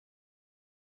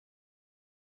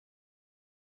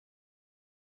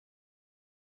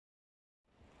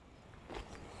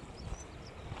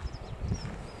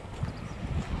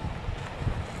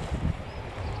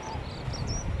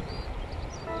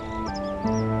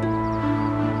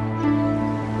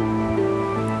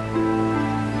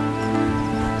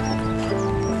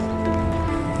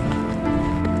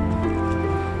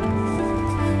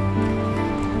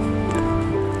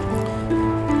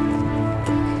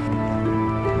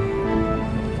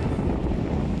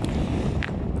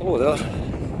Hello there.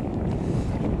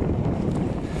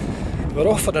 We're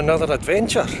off for another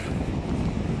adventure.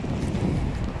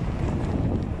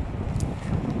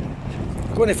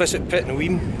 We're going to visit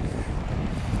Pittenweem.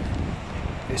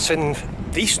 It's in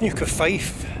the East Neuk of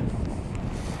Fife,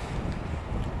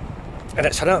 and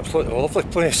it's an absolutely lovely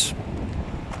place.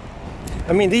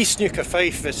 I mean, the East Neuk of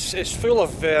Fife is full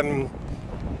of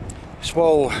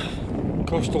small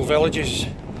coastal villages.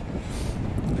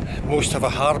 Most have a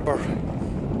harbour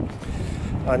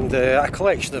and a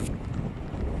collection of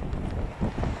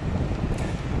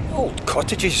old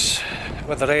cottages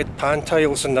with the red pan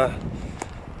tiles and the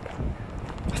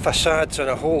facades in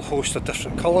a whole host of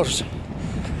different colours.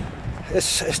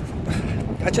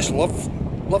 I just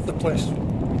love the place,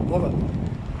 love it.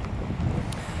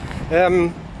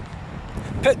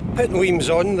 Pittenweem's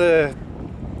on the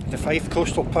Fife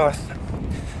coastal path,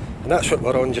 and that's what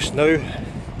we're on just now.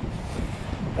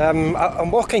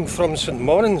 I'm walking from St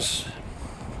Monnans,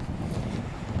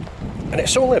 and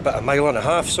it's only about a mile and a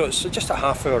half, so it's just a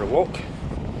half-hour walk.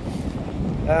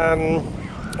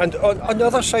 And on the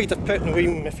other side of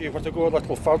Pittenweem, if you were to go a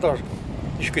little further,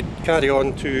 you could carry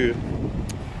on to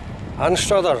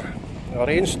Anstruther or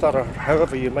Ainster, or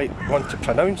however you might want to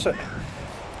pronounce it,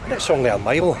 and it's only a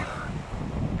mile.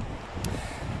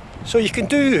 So you can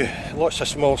do lots of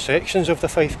small sections of the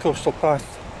Fife coastal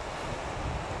path,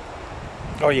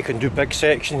 or you can do big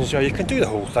sections, or you can do the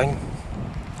whole thing,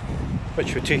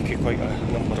 which would take you quite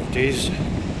a number of days.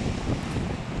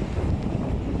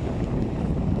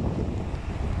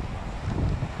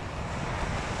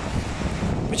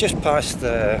 We just passed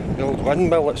the old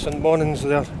windmill at St Monnans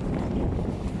there.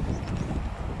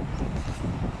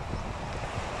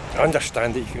 I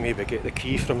understand that you can maybe get the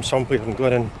key from somewhere and go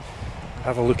in and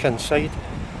have a look inside.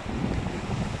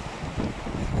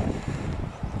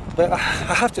 But I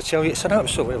have to tell you, it's an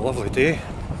absolutely lovely day.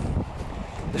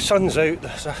 The sun's out,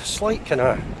 there's a slight kind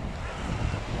of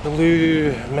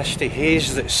blue misty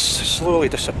haze that's slowly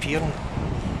disappearing,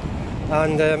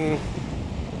 and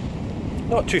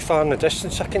not too far in the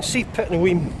distance I can see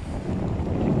Pittenweem.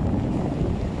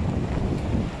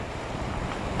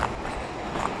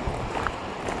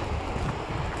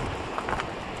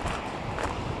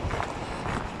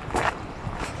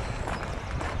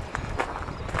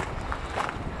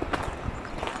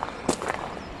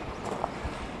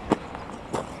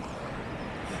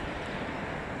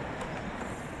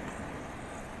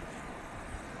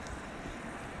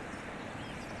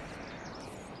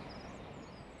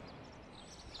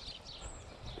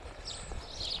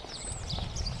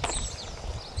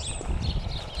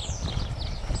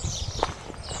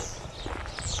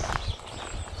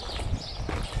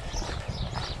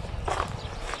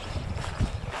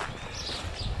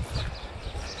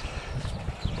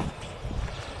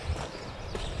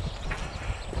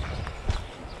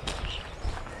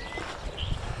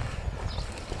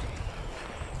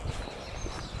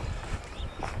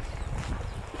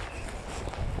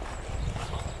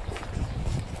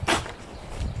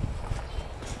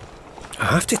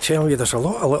 I have to tell you, there's a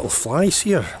lot of little flies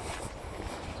here,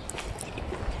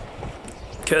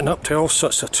 getting up to all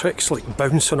sorts of tricks like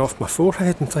bouncing off my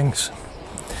forehead and things.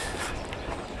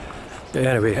 But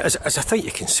anyway, as I think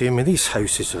you can see, I mean, these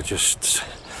houses are just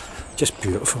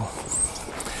beautiful.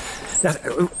 Now,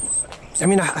 I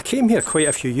mean, I came here quite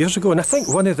a few years ago, and I think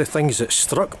one of the things that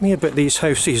struck me about these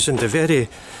houses and the very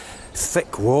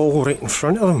thick wall right in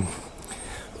front of them,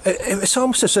 it was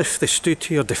almost as if they stood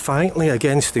here defiantly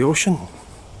against the ocean.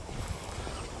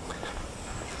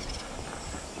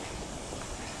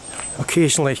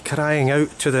 Occasionally crying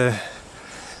out to the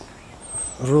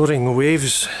roaring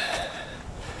waves,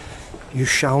 "You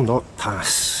shall not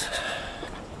pass."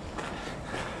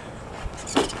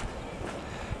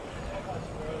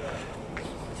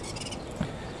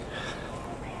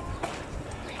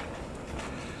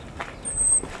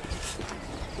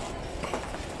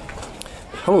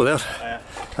 Hello there.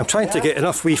 I'm trying to get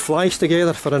enough wee flies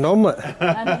together for an omelette.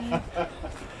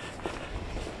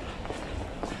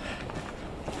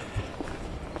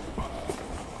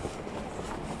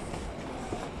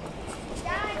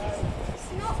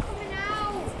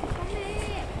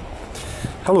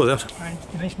 Hello there. Hi,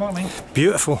 nice morning.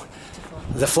 Beautiful.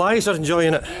 The flies are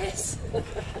enjoying it. Yes.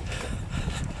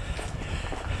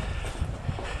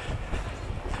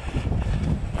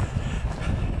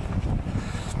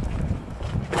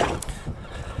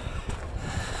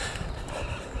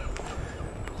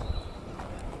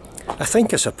 I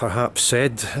think, as I perhaps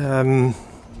said,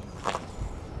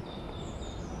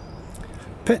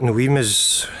 Pittenweem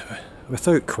is,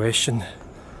 without question,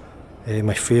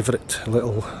 my favourite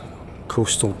little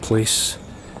coastal place.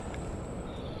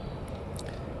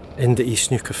 into East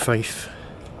Snooker Fife.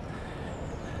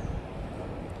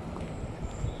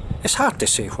 It's hard to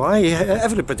say why.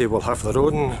 Everybody will have their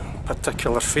own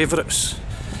particular favourites,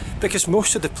 because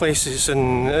most of the places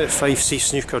in Fife Sea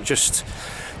Snooker just,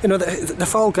 you know,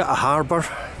 they've all got a harbour.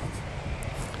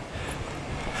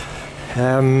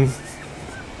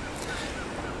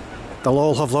 They'll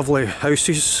all have lovely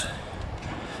houses.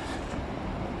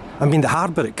 I mean, the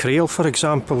harbour at Crail, for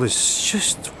example, is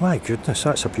just, my goodness,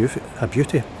 that's a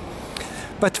beauty.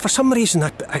 But for some reason,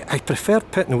 I prefer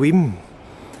Pittenweem.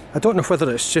 I don't know whether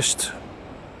it's just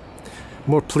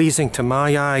more pleasing to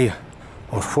my eye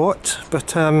or what, but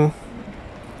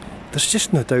there's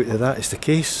just no doubt that that is the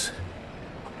case.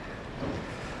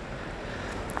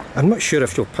 I'm not sure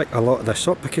if you'll pick a lot of this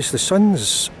up because the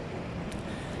sun's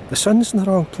in the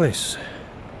wrong place.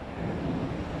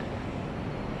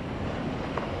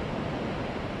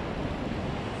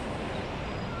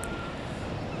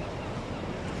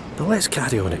 But let's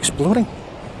carry on exploring.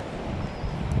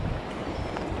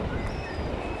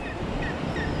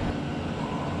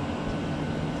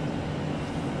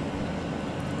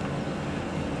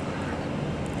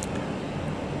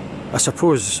 I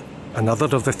suppose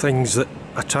another of the things that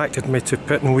attracted me to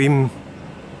Pittenweem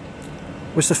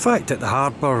was the fact that the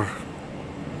harbour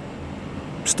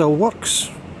still works.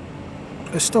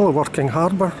 It's still a working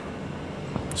harbour.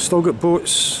 Still got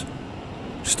boats,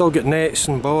 still got nets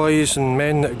and boys and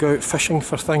men that go out fishing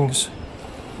for things.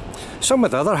 Some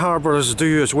of the other harbours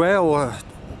do as well,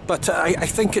 but I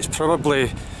think it's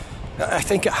probably, I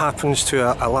think it happens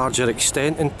to a larger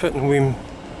extent in Pittenweem.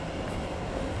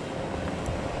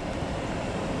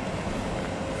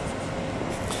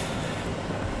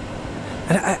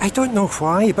 And I don't know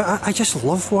why, but I just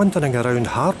love wandering around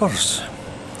harbours.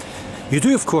 You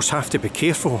do of course have to be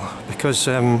careful because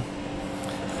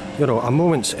you know, a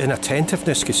moment's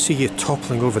inattentiveness could see you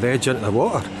toppling over the edge into the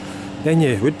water. Then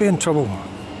you would be in trouble.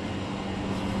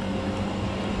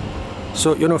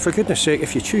 So, you know, for goodness sake,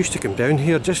 if you choose to come down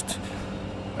here, just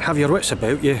have your wits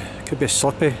about you. It could be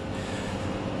slippy.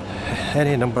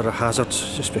 Any number of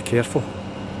hazards, just be careful.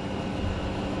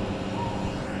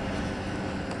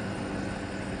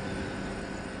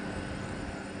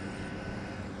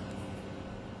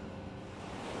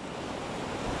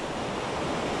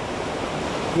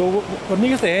 Well, we're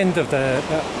near the end of the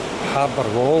harbour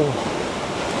wall,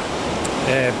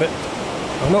 but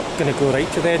I'm not going to go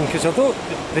right to the end because although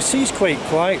the sea's quite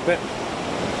quiet, but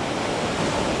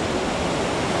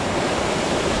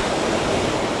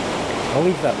I'll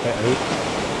leave that bit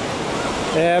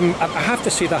out. I have to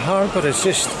say the harbour is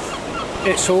just,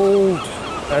 it's old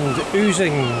and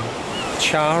oozing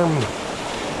charm.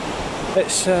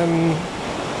 It's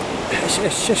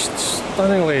just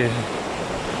stunningly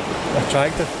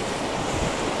attractive.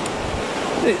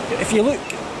 If you look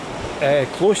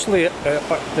closely at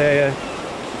the,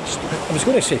 I was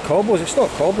going to say cobbles, it's not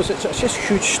cobbles, it's just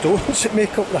huge stones that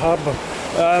make up the harbour.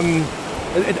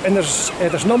 And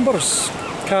there's numbers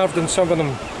carved in some of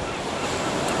them.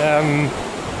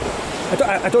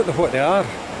 I don't know what they are.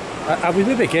 I would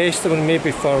maybe guess them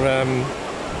maybe for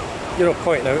you know,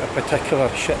 pointing out a particular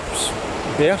ship's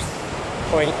berth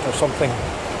point or something.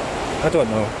 I don't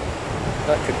know.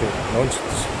 That could be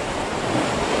nonsense.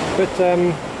 But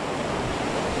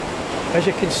as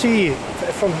you can see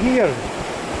from here,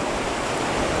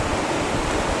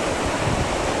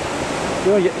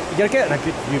 you know, you're getting a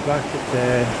good view back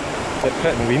at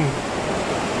Pittenweem.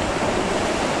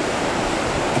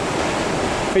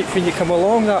 When you come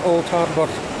along that old harbour,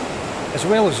 as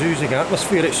well as oozing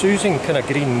atmosphere, it's oozing kind of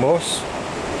green moss.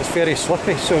 It's very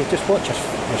slippy, so just watch your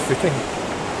footing.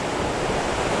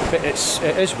 But it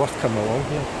is worth coming along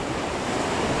here.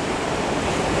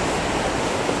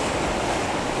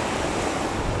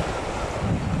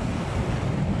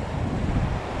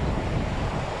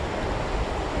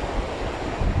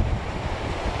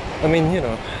 I mean, you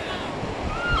know,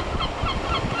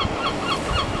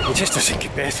 it just doesn't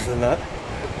get better than that.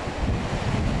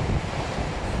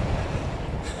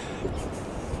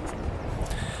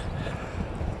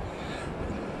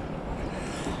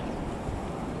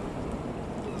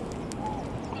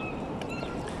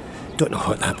 Don't know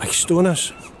what that big stone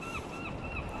is.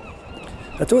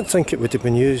 I don't think it would have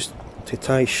been used to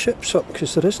tie ships up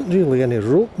because there isn't really any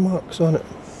rope marks on it.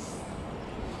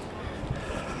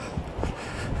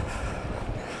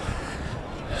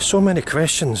 So many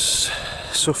questions,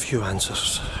 so few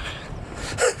answers.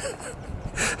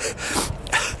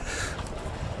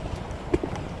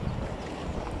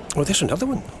 Oh, there's another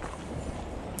one.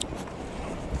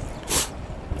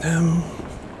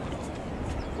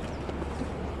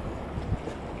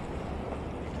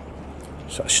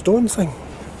 Is that a stone thing?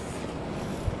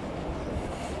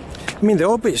 I mean, the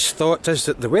obvious thought is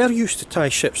that they were used to tie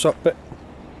ships up, but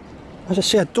as I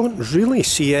say, I don't really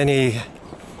see any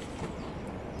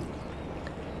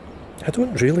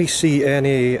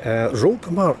rope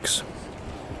marks.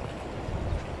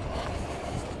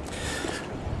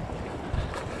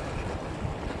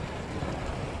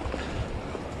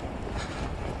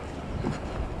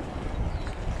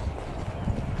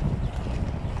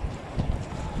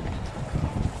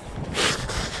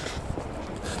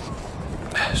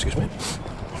 Excuse me.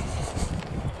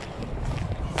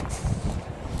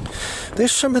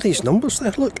 There's some of these numbers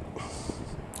there, look.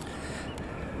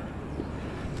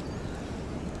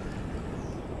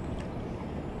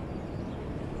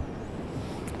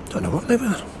 Don't know what they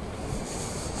were.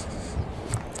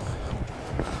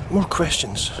 More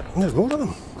questions. And there's more of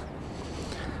them.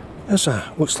 There's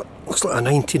a looks like a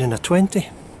 19 and a 20.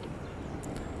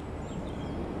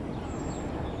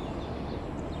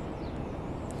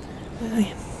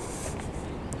 Aye.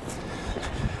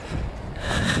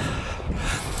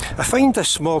 I find this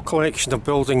small collection of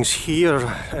buildings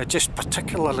here just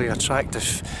particularly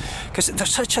attractive because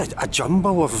there's such a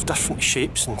jumble of different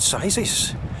shapes and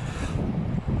sizes.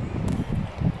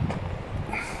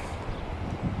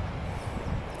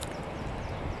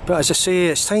 But as I say,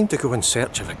 it's time to go in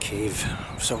search of a cave,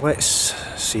 so let's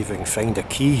see if we can find a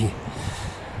key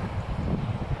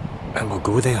and we'll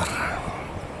go there.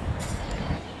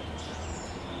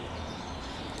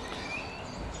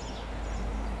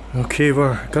 Okay,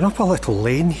 we're going up a little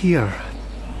lane here,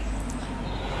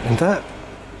 and that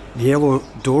yellow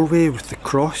doorway with the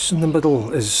cross in the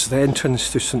middle is the entrance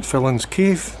to St Fillan's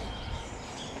Cave.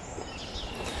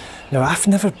 Now, I've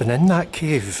never been in that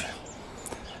cave,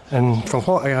 and from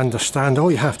what I understand, all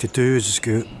you have to do is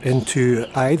go into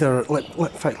either, in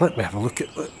fact, let me have a look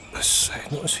at this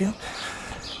notice here.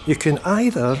 You can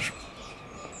either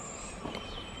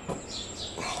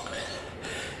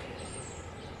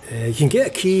you can get a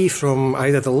key from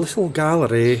either the Little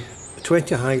Gallery,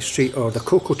 20 High Street, or the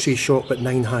Cocoa Tree Shop at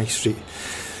 9 High Street.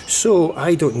 So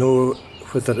I don't know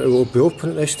whether it will be open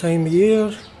at this time of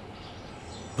year,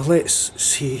 but let's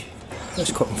see.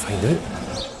 Let's go up and find out.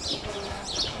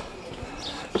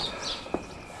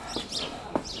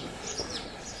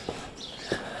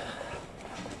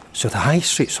 So the High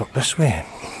Street's up this way.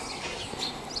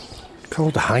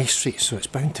 Called the High Street, so it's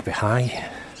bound to be high.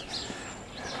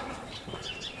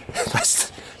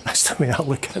 That's the way I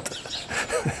look at it.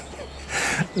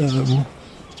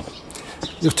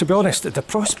 To be honest, the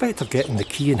prospect of getting the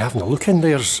key and having a look in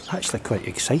there is actually quite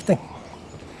exciting.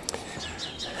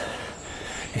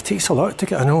 It takes a lot to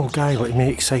get an old guy like me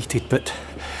excited, but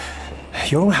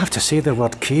you only have to say the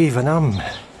word cave and I'm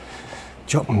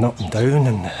jumping up and down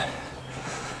and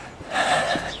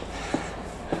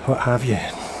what have you.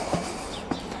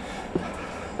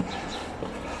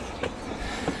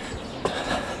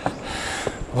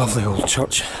 Lovely old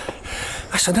church.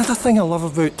 That's another thing I love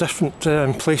about different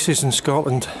places in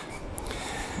Scotland.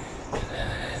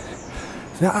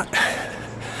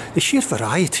 The sheer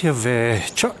variety of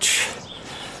church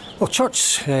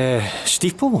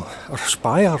steeple or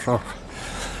spire or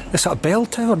the sort of bell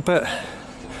tower, but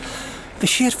the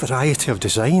sheer variety of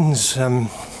designs,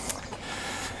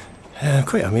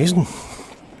 quite amazing.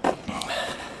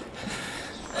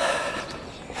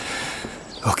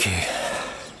 Okay.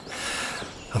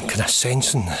 I'm kind of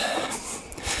sensing,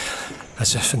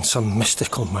 as if in some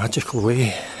mystical, magical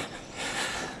way,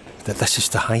 that this is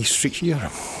the High Street here.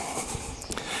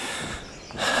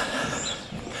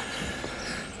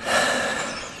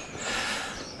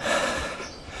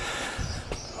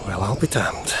 Well, I'll be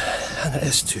damned, and it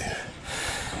is too.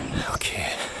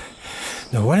 Okay,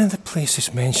 now one of the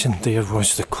places mentioned there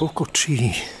was the Cocoa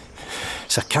Tree.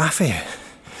 It's a cafe,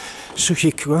 so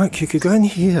you could go in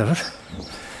here,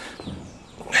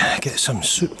 get some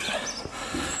soup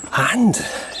and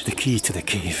the key to the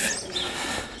cave.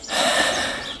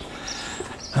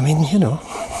 I mean, you know.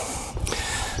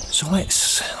 So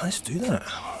let's do that.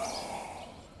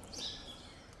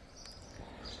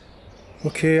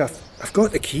 Okay, I've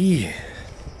got the key.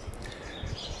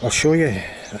 I'll show you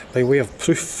by way of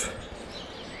proof.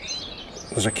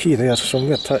 There's a key there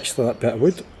somewhere attached to that bit of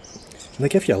wood, and they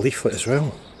give you a leaflet as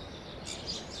well.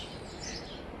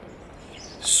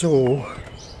 So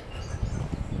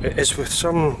it is with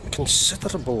some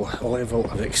considerable level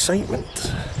of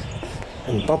excitement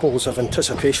and bubbles of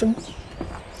anticipation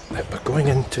that we're going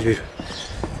into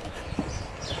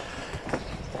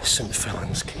St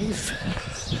Fillan's Cave.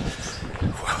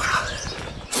 Voila.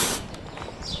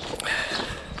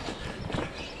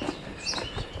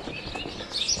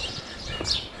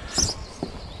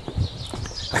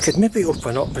 could maybe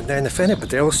open up, and then if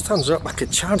anybody else turns up, I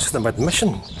could charge them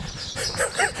admission.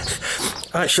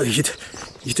 Actually, you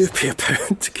do pay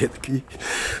 £1 to get the key,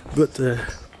 but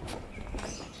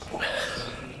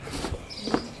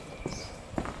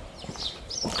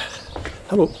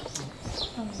hello.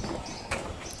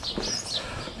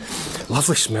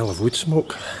 Lovely smell of wood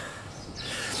smoke.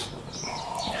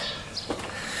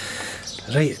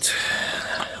 Right,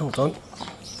 hold on.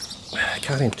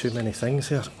 Carrying too many things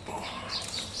here.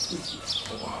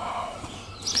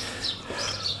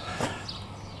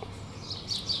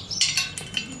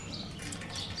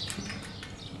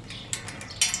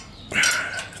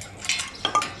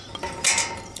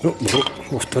 Oh,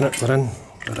 we've done it, we're in.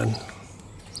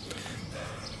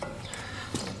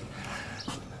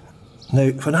 Now,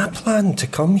 when I planned to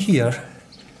come here,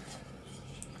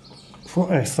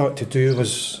 what I thought to do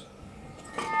was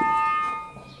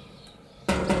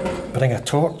bring a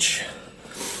torch.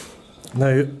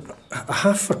 Now, I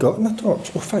have forgotten the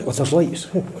torch. Oh, in fact, well, there's lights.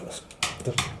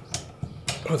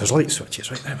 Oh, there's light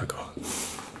switches, right, there we go.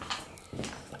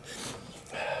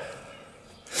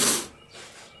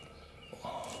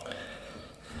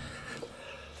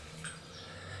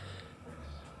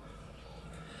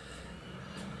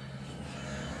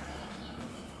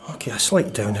 Okay, a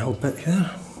slight downhill bit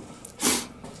here.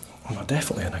 We're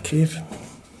definitely in a cave.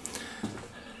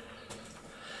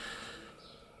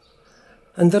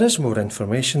 And there is more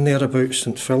information there about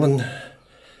St Fillan.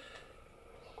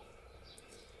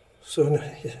 So in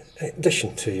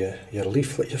addition to your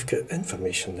leaflet, you've got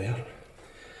information there.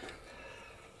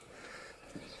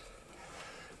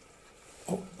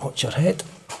 Oh, watch your head.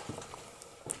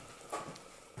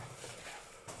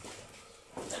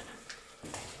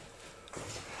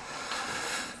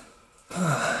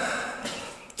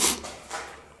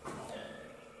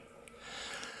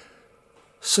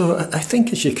 So I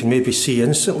think, as you can maybe see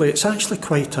instantly, it's actually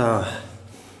quite a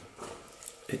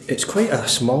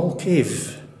small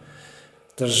cave.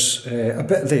 There's a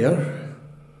bit there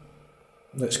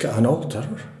that's got an altar,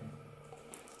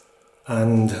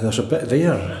 and there's a bit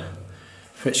there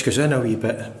which goes in a wee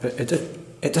bit, but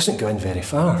it doesn't go in very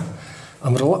far.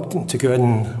 I'm reluctant to go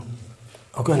in.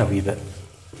 I'll go in a wee bit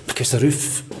because the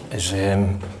roof is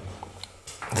the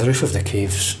roof of the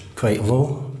cave's quite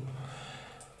low.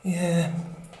 Yeah.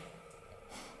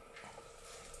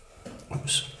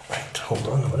 Oops, right, hold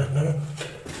on a minute now.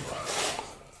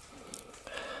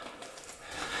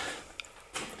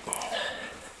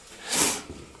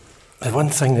 The one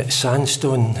thing that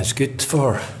sandstone is good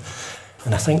for,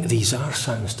 and I think these are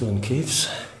sandstone caves,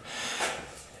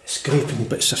 scraping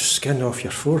bits of skin off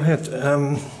your forehead.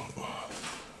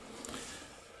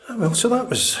 Well, so that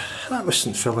was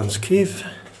St Fillan's cave.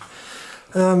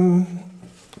 To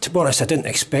be honest, I didn't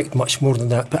expect much more than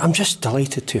that, but I'm just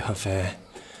delighted to have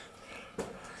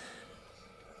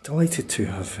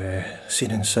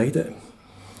seen inside it.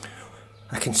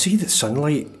 I can see the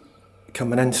sunlight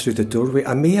coming in through the doorway.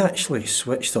 I may actually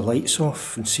switch the lights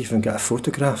off and see if I can get a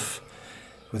photograph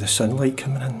with the sunlight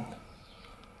coming in.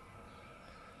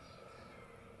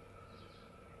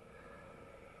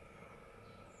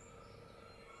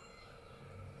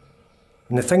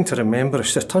 And the thing to remember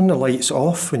is to turn the lights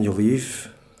off when you leave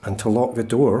and to lock the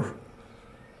door.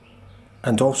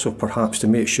 And also perhaps to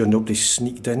make sure nobody's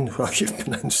sneaked in while you've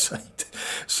been inside,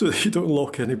 so that you don't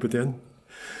lock anybody in.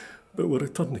 But we'll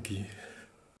return the key.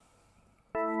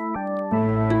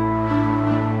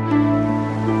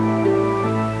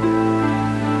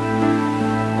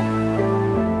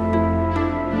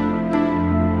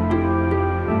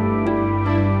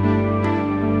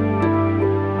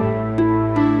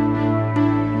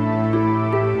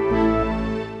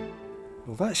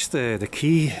 That's the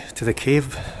key to the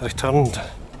cave returned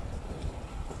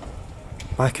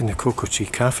back in the Cocoa Tree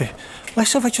Cafe.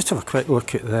 Let's just have a quick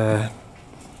look at the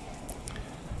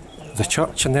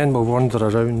church, and then we'll wander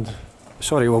around.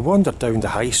 Sorry, we'll wander down the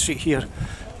high street here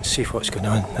and see what's going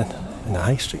on in the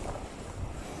high street.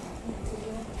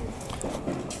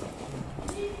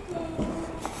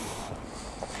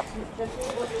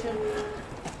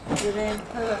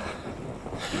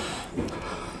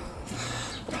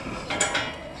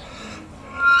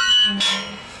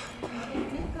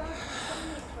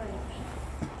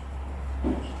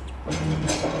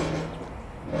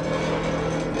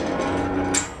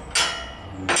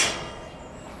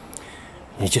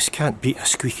 You just can't beat a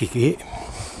squeaky gate.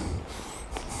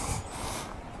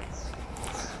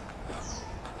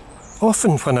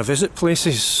 Often when I visit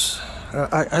places,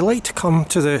 I like to come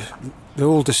to the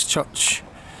oldest church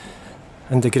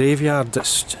and the graveyard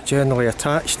that's generally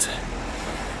attached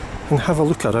and have a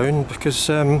look around, because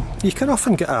you can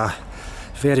often get a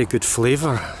very good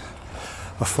flavour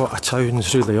of what a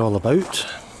town's really all about.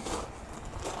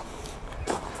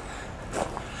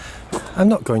 I'm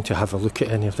not going to have a look at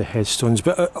any of the headstones,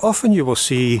 but often you will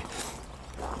see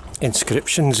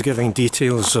inscriptions giving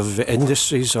details of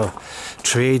industries or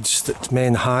trades that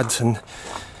men had, and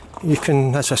you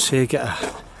can, as I say, get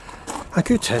a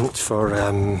good hint for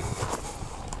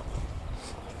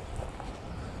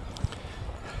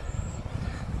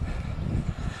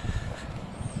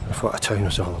what a town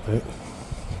was all about.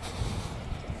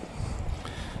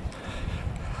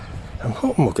 I'm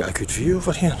hoping we'll get a good view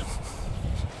over here.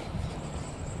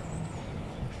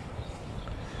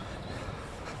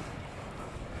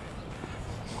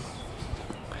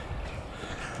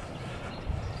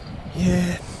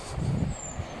 Yeah,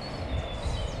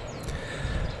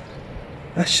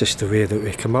 that's just the way that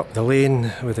we come up the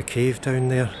lane with the cave down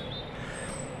there.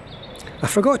 I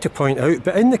forgot to point out,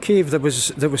 but in the cave there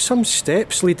was some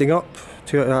steps leading up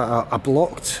to a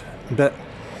blocked bit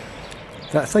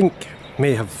that I think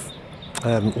may have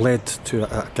led to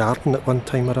a garden at one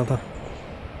time or other.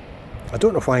 I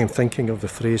don't know why I'm thinking of the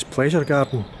phrase pleasure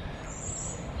garden.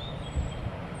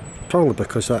 Probably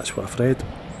because that's what I've read.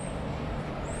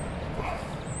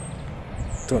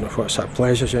 Don't know what sort of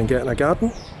pleasures you can get in a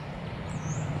garden.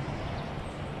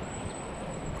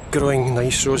 Growing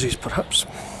nice roses, perhaps.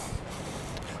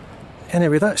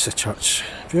 Anyway, that's the church.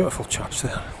 Beautiful church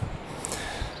there.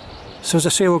 So as I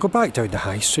say, we'll go back down the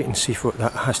high street and see what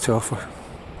that has to offer.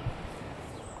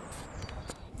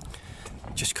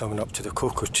 Just coming up to the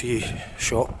cocoa tree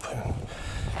shop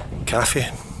and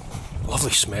cafe.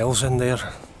 Lovely smells in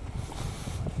there.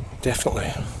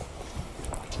 Definitely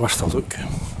worth a look.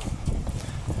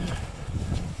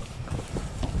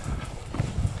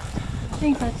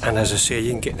 And as I say,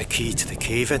 you can get the key to the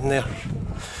cave in there.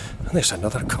 And there's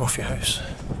another coffee house.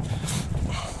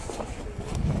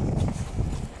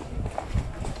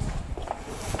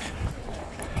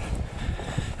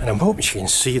 And I'm hoping you can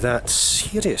see that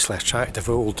seriously attractive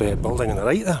old building on the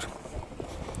right there.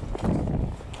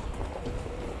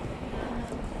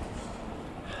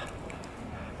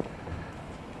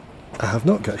 I have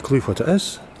not got a clue what it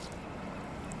is.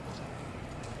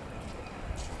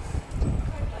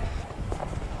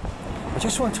 I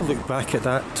just want to look back at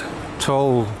that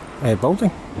tall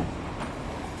building.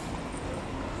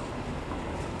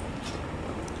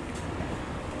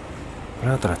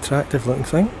 Rather attractive looking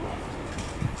thing.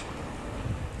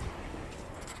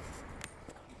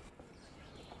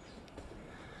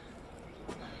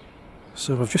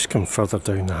 So we've just come further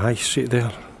down the high street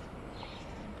there.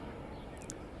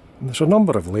 And there's a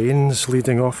number of lanes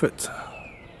leading off it,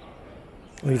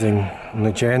 leading in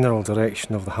the general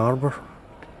direction of the harbour.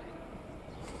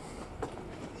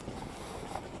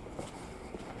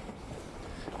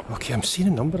 Okay, I'm seeing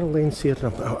a number of lanes here.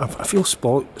 I feel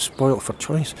spoilt for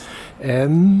choice. Tell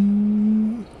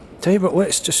you what,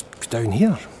 let's just go down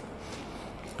here.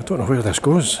 I don't know where this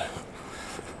goes.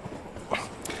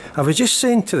 I was just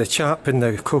saying to the chap in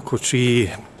the Cocoa Tree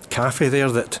Cafe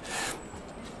there that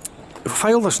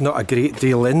while there's not a great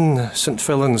deal in St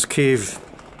Fillan's Cave,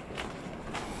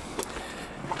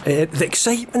 the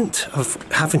excitement of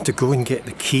having to go and get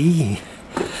the key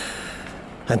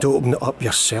and open it up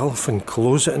yourself and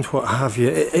close it and what have you,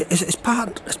 it's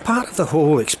part of the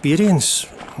whole experience.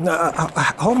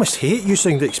 I almost hate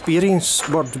using the experience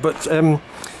word, but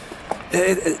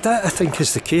that I think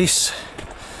is the case.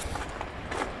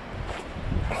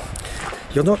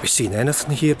 You'll not be seeing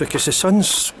anything here because the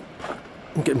sun's...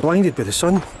 I'm getting blinded by the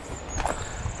sun.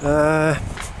 I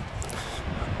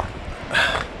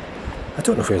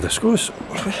don't know where this goes.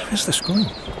 Where's this going?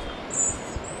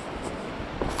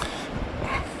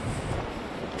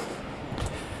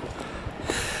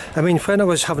 I mean, when I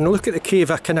was having a look at the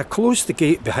cave, I kind of closed the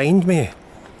gate behind me,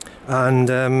 and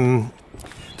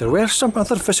there were some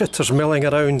other visitors milling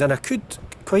around, and I could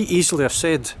quite easily have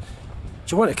said, "Do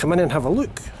you want to come in and have a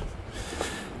look?"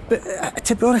 But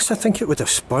to be honest, I think it would have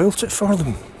spoilt it for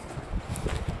them,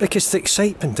 because the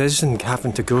excitement is in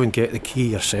having to go and get the key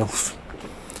yourself.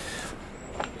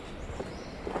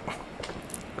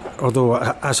 Although,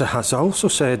 as I has also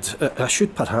said, I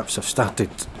should perhaps have started...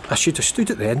 I should have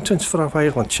stood at the entrance for a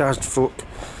while and charged folk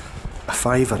a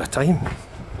 £5 a time.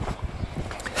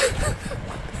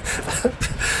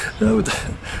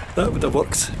 that would have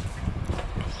worked.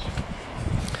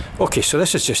 Okay, so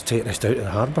this is just taking us down to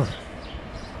the harbour.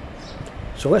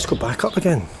 So let's go back up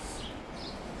again.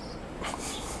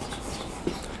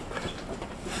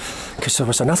 Because there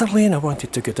was another lane I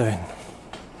wanted to go down.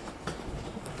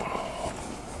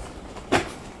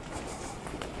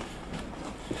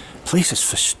 The place is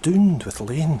festooned with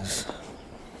lanes.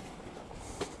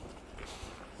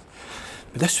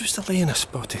 But This was the lane I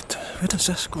spotted. Where does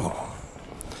this go?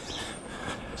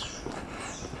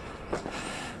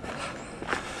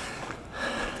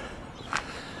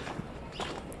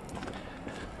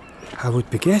 I would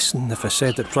be guessing if I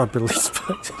said it probably leads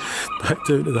back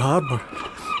down to the harbour.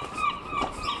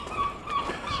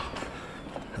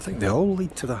 I think they all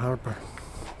lead to the harbour.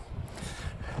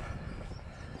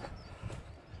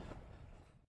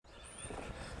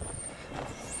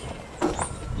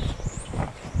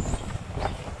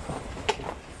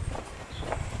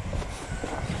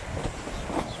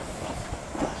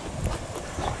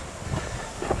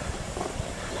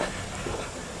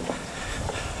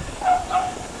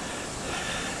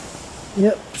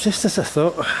 Yep, just as I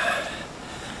thought.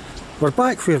 We're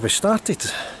back where we started.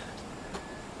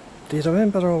 Do you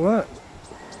remember all that?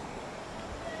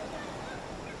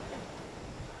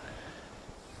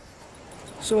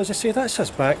 So as I say, that's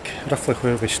us back roughly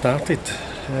where we started.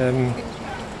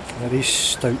 These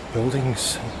stout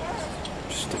buildings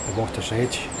just at the water's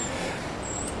edge.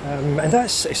 And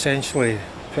that's essentially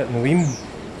Pittenweem.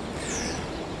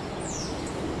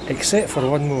 Except for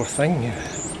one more thing.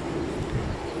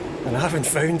 And I haven't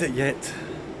found it yet.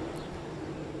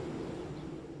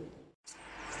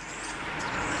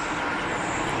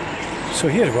 So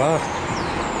here we are,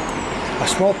 a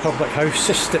small public house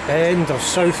just at the end of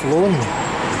South Loan.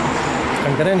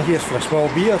 I'm going in here for a small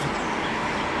beer,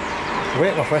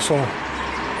 wet my whistle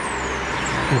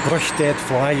and brush dead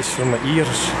flies from my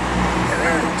ears.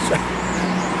 So,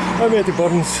 I'm Eddie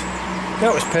Burns,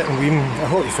 that was Pittenweem. I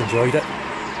hope you've enjoyed it.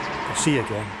 I'll see you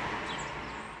again.